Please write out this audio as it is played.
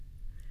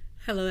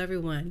Hello,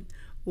 everyone.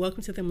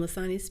 Welcome to the Melissa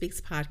Honey Speaks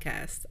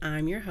podcast.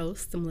 I'm your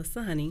host,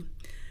 Melissa Honey.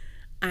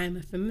 I'm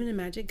a feminine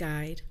magic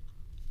guide,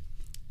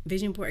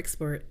 vision board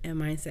expert, and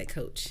mindset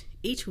coach.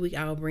 Each week,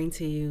 I will bring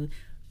to you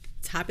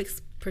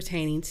topics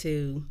pertaining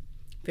to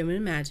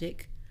feminine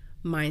magic,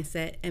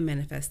 mindset, and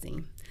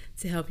manifesting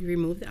to help you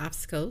remove the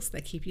obstacles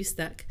that keep you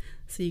stuck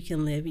so you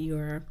can live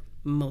your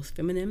most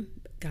feminine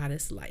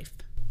goddess life.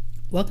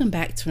 Welcome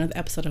back to another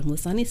episode of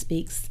Melissa Honey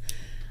Speaks.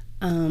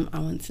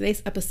 On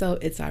today's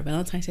episode, it's our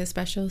Valentine's Day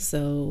special,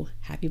 so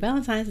happy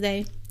Valentine's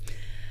Day.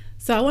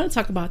 So I want to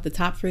talk about the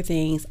top 3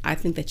 things I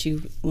think that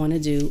you want to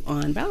do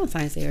on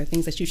Valentine's Day, or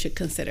things that you should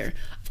consider.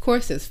 Of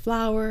course, there's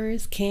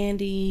flowers,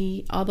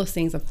 candy, all those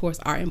things, of course,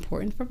 are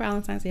important for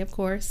Valentine's Day, of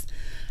course.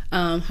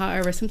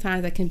 However,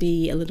 sometimes that can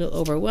be a little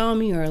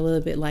overwhelming or a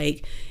little bit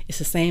like it's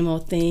the same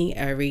old thing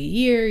every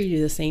year. You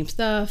do the same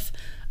stuff.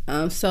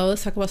 So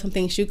let's talk about some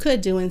things you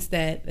could do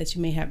instead that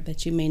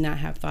you may not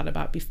have thought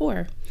about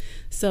before.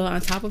 So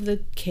on top of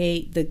the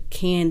cake, the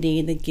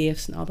candy, the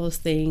gifts, and all those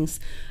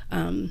things,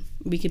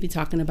 we could be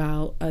talking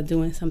about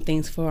doing some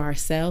things for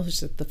ourselves.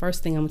 Which is the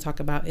first thing I'm going to talk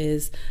about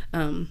is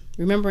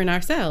remembering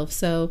ourselves.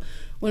 So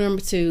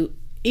remember to,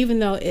 even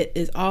though it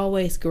is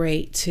always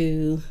great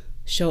to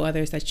show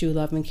others that you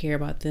love and care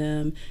about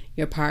them,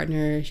 your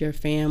partners, your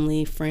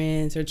family,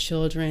 friends, or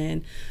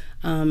children,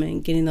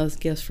 and getting those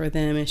gifts for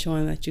them and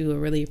showing that you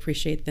really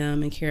appreciate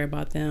them and care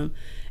about them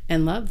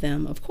and love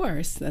them. Of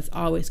course, that's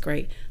always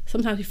great.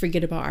 Sometimes we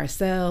forget about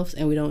ourselves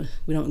and we don't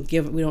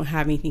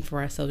have anything for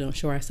ourselves. We don't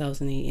show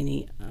ourselves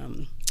any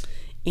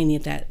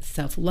of that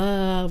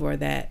self-love or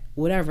that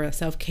whatever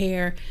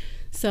self-care.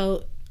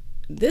 So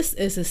this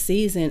is a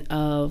season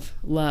of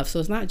love. So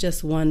it's not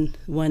just one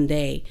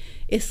day.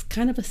 It's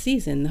kind of a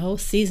season. The whole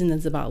season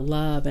is about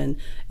love and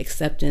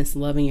acceptance,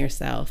 loving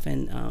yourself,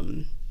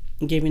 and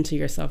giving to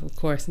yourself, of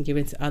course, and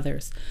giving to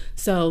others.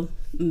 So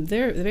the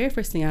very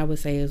first thing I would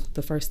say is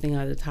the first thing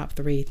out of the top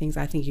 3 things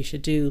I think you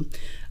should do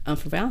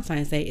for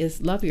Valentine's Day is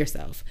love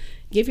yourself.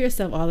 Give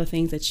yourself all the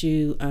things that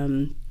you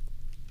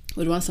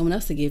would want someone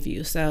else to give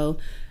you. So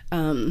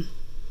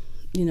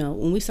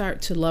when we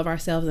start to love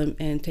ourselves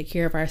and take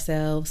care of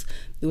ourselves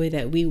the way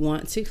that we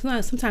want to,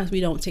 sometimes we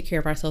don't take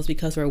care of ourselves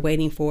because we're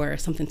waiting for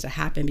something to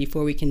happen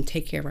before we can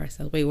take care of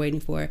ourselves. We're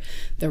waiting for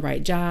the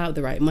right job,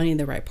 the right money,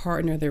 the right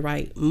partner, the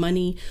right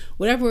money,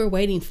 whatever we're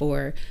waiting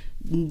for.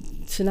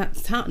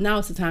 Now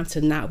is the time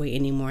to not wait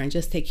anymore and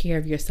just take care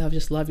of yourself.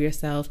 Just love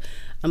yourself.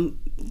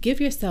 Give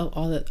yourself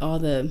all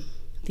the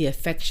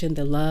affection,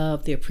 the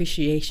love, the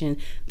appreciation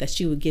that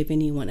you would give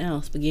anyone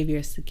else, but give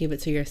it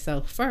to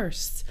yourself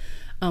first.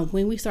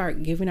 When we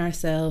start giving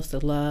ourselves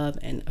the love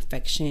and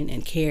affection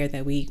and care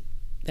that we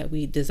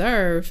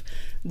deserve,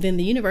 then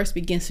the universe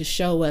begins to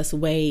show us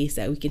ways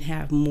that we can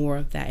have more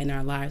of that in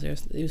our lives.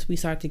 We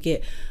start to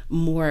get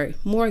more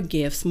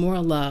gifts, more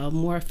love,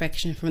 more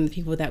affection from the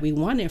people that we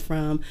want it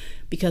from,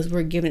 because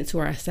we're giving it to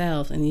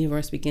ourselves, and the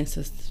universe begins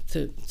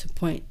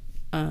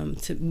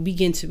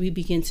we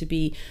begin to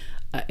be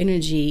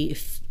energy.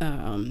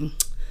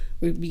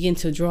 We begin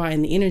to draw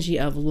in the energy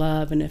of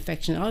love and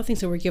affection, all the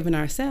things that we're giving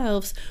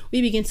ourselves.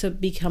 We begin to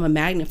become a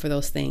magnet for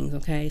those things.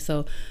 Okay,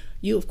 so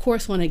you of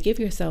course want to give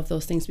yourself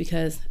those things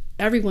because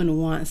everyone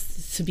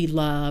wants to be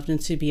loved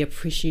and to be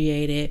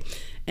appreciated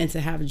and to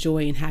have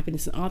joy and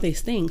happiness and all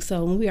these things.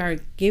 So when we are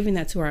giving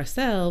that to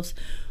ourselves,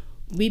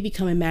 we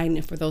become a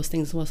magnet for those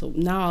things as well. So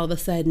now all of a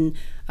sudden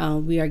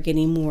we are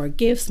getting more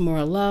gifts,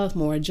 more love,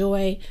 more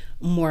joy,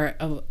 more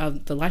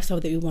of the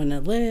lifestyle that we want to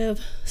live.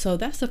 So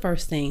that's the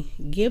first thing.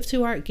 Give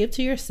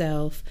to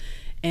yourself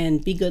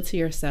and be good to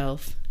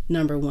yourself.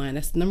 Number one.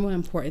 That's the number one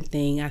important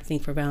thing I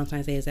think for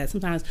Valentine's Day, is that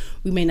sometimes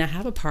we may not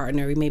have a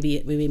partner. We may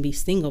be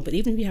single, but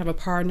even if you have a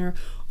partner,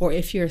 or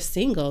if you're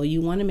single,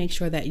 you want to make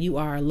sure that you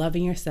are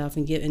loving yourself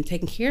and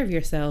taking care of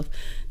yourself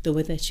the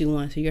way that you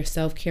want. So your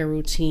self-care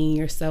routine,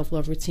 your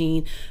self-love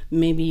routine.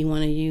 Maybe you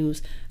want to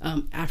use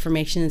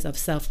affirmations of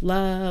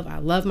self-love. I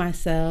love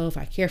myself.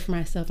 I care for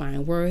myself. I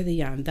am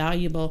worthy. I'm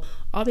valuable.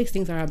 All these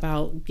things are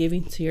about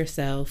giving to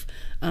yourself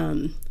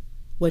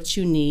what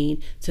you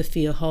need to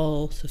feel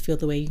whole, to feel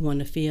the way you want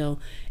to feel,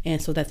 and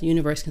so that the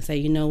universe can say,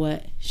 you know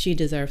what, she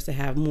deserves to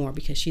have more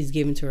because she's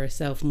giving to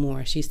herself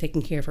more. She's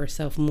taking care of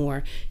herself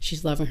more.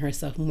 She's loving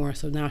herself more.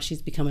 So now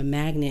she's become a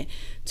magnet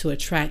to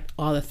attract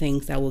all the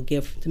things that will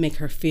give to make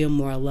her feel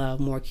more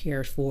loved, more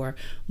cared for,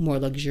 more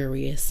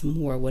luxurious,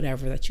 more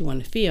whatever that you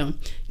want to feel.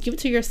 Give it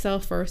to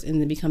yourself first and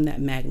then become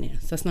that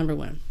magnet. So that's number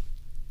one.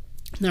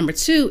 Number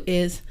 2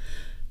 is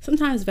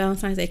sometimes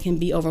Valentine's Day can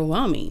be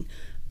overwhelming.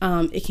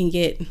 It can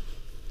get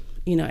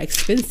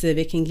expensive.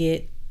 It can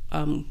get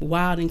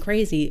wild and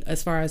crazy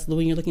as far as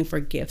when you're looking for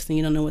gifts and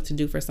you don't know what to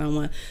do for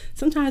someone.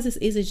 Sometimes it's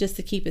easy just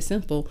to keep it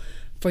simple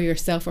for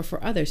yourself or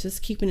for others.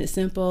 Just keeping it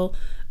simple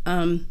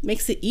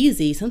makes it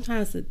easy.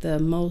 Sometimes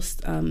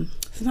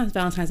sometimes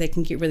Valentine's Day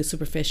can get really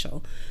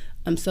superficial.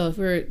 So if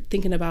we're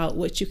thinking about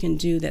what you can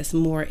do that's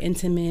more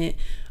intimate,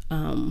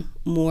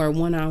 more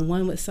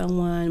one-on-one with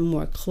someone,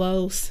 more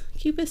close,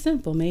 keep it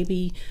simple.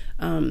 Maybe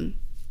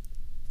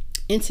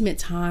intimate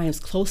times,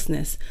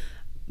 closeness.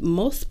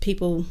 most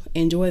people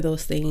enjoy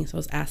those things,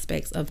 those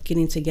aspects of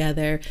getting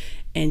together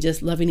and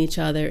just loving each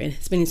other and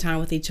spending time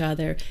with each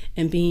other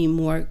and being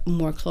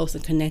more close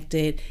and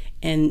connected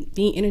and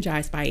being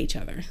energized by each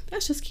other.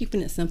 That's just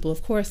keeping it simple.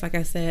 Of course, like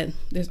I said,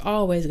 there's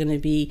always going to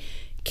be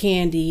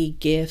candy,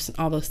 gifts, and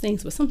all those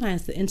things, but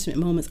sometimes the intimate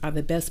moments are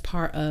the best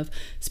part of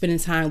spending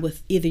time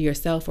with either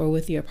yourself or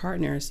with your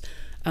partners.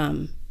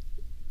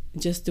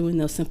 Just doing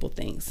those simple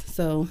things.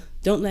 So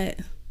don't let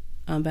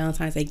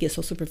Valentine's Day get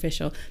so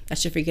superficial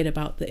that you forget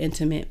about the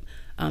intimate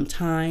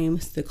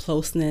times, the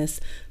closeness,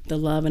 the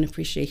love and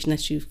appreciation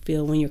that you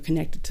feel when you're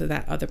connected to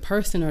that other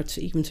person, or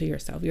to even to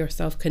yourself. Your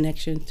self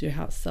connection, to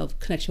your self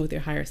connection with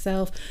your higher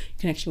self,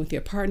 connection with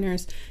your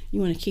partners. You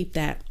want to keep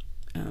that.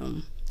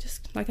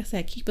 Just like I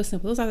said, keep it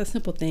simple. Those are the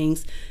simple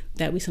things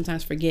that we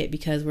sometimes forget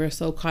because we're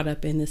so caught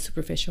up in this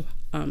superficial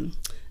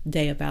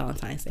day of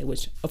Valentine's Day,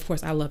 which of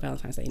course I love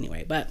Valentine's Day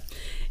anyway. But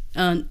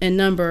and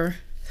number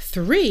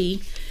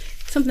 3,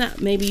 something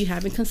that maybe you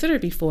haven't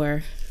considered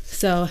before.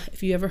 So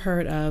if you ever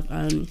heard of,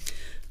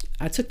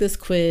 I took this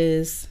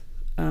quiz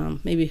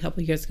maybe a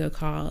couple of years ago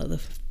called the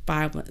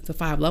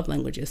five love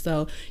languages.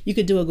 So you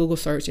could do a Google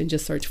search and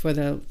just search for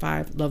the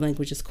 5 love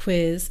languages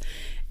quiz.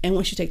 And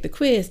once you take the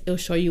quiz, it'll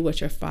show you what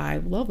your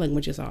 5 love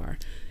languages are.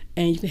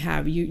 And you can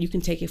have you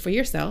can take it for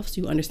yourself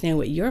so you understand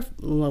what your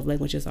love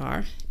languages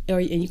are,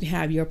 and you can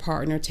have your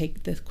partner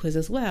take the quiz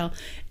as well,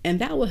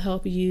 and that will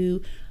help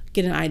you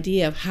get an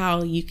idea of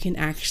how you can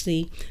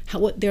actually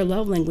what their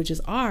love languages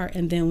are.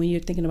 And then when you're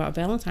thinking about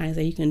Valentine's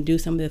Day, you can do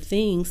some of the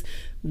things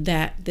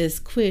that this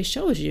quiz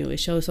shows you. It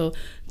shows so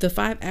the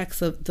 5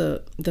 acts of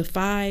the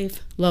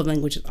 5 love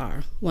languages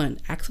are: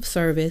 1, acts of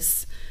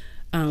service,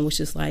 which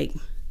is like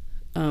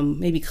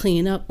maybe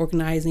cleaning up,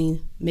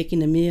 organizing,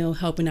 making a meal,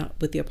 helping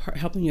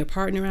your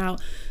partner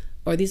out,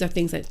 or these are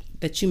things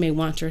that you may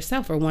want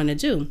yourself or want to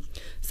do.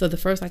 So the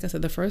first, like I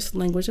said, the first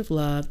language of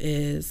love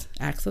is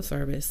acts of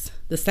service.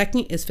 The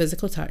second is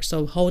physical touch.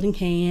 So holding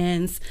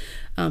hands,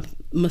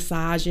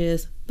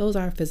 massages, those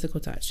are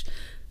physical touch.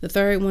 The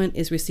third one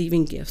is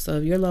receiving gifts. So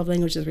if your love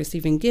language is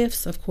receiving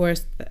gifts, of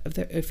course,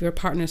 if your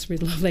partner's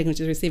love language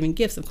is receiving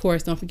gifts, of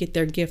course, don't forget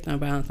their gift on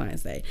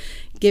Valentine's Day.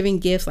 Giving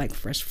gifts like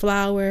fresh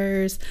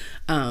flowers,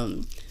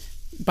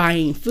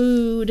 buying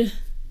food,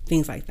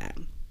 things like that.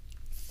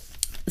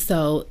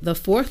 So the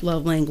 4th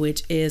love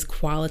language is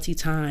quality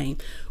time,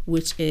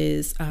 which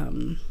is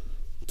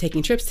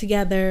taking trips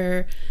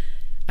together,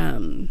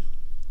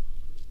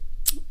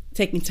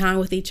 taking time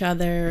with each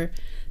other,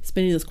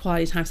 spending those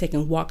quality time,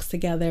 taking walks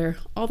together,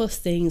 all those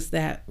things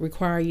that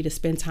require you to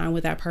spend time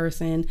with that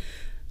person.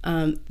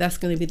 That's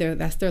going to be their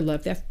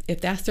love.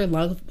 If that's their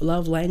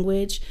love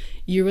language,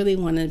 you really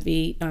want to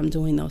be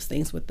doing those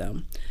things with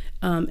them.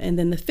 And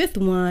then the 5th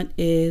one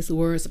is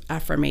words of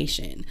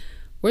affirmation.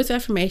 Words of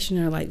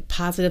affirmation are like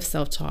positive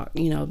self-talk,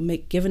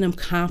 giving them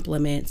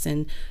compliments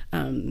and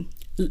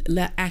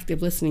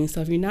active listening.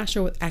 So if you're not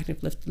sure what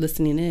active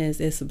listening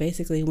is, it's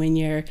basically when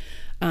you're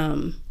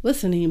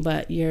listening,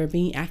 but you're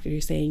being active.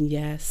 You're saying,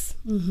 yes,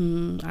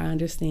 I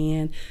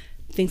understand,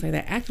 things like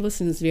that. Active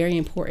listening is very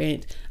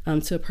important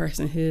to a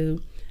person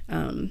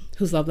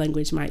whose love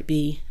language might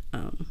be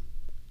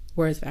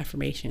words of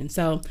affirmation.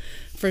 So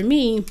for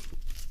me,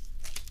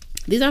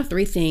 these are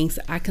 3 things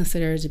I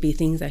consider to be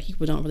things that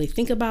people don't really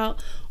think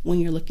about when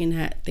you're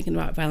thinking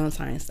about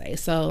Valentine's Day.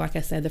 So like I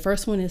said, the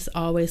first one is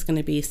always going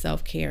to be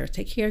self-care.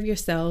 Take care of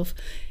yourself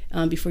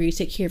before you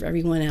take care of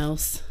everyone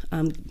else.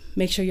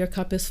 Make sure your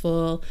cup is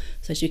full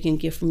so that you can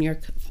give from your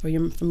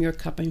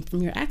cup and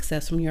from your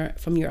access, from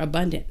your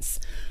abundance.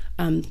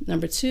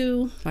 Number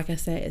 2, like I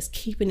said, is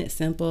keeping it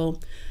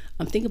simple.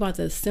 Think about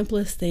the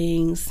simplest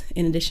things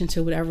in addition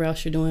to whatever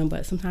else you're doing,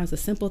 but sometimes the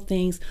simple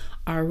things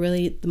are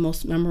really the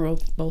most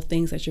memorable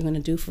things that you're going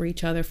to do for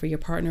each other, for your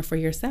partner, for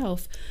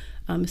yourself.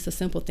 It's the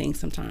simple things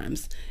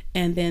sometimes.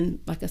 And then,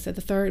 like I said,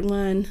 the 3rd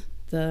one,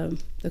 the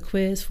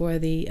quiz for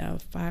the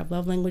 5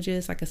 love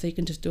languages. Like I said, you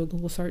can just do a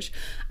Google search.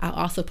 I'll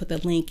also put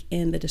the link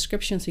in the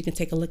description so you can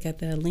take a look at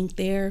the link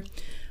there.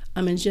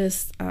 And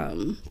just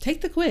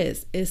take the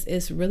quiz.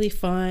 It's really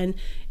fun.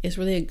 It's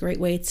really a great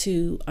way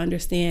to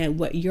understand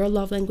what your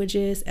love language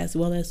is, as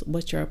well as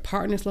what your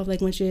partner's love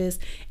language is.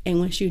 And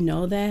once you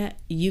know that,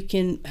 you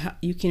can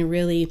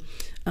really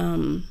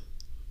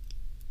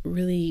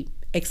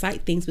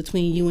excite things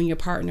between you and your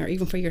partner,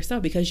 even for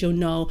yourself, because you'll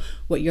know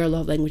what your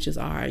love languages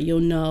are.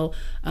 You'll know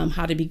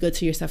how to be good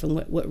to yourself and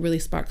what really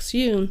sparks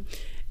you,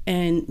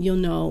 and you'll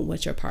know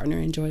what your partner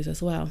enjoys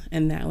as well.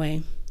 And that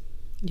way,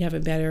 you have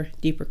a better,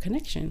 deeper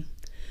connection.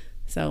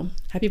 So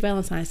happy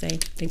Valentine's Day.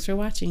 Thanks for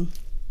watching.